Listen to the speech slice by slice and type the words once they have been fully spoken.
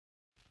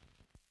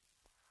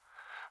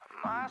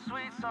My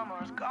sweet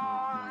summer's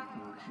gone.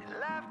 She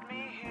left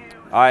me here.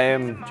 I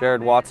am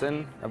Jared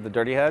Watson of the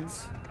Dirty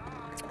Heads.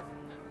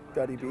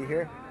 Duddy B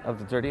here. Of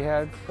the Dirty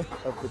Heads.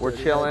 We're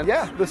Dirty chilling.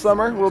 Heads. Yeah, this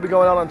summer we'll be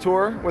going out on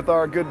tour with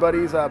our good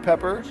buddies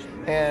Pepper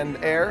and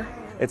Aer.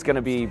 It's going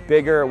to be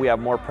bigger. We have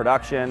more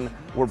production.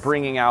 We're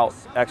bringing out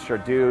extra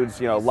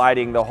dudes, you know,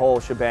 lighting the whole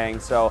shebang.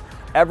 So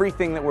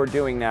everything that we're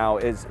doing now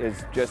is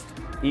just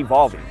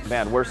evolving.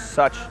 Man, we're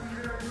such,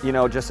 you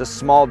know, just a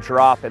small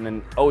drop in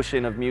an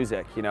ocean of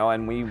music, you know,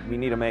 and we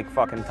need to make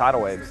fucking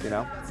tidal waves, you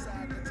know.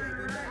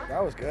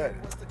 That was good.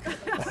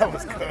 That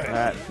was good.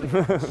 Right.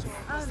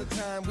 The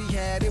time we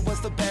had, it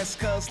was the best,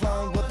 cause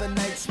long were the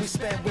nights we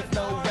spent with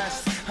no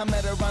rest. I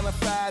met her on a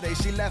Friday,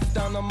 she left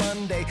on a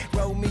Monday.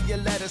 Wrote me a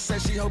letter,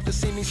 said she hoped to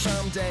see me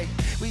someday.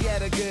 We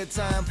had a good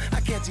time, I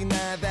can't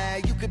deny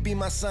that. You could be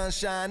my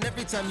sunshine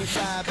every time you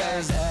fly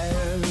back.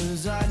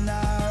 There's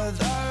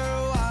another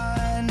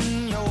one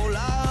you're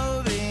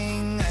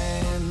loving,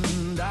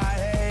 and I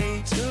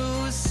hate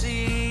to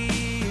see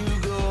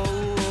you go.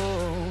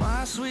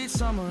 My sweet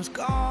summer's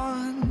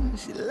gone.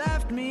 She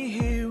left me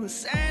here with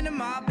sand in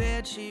my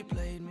bed. She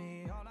played me.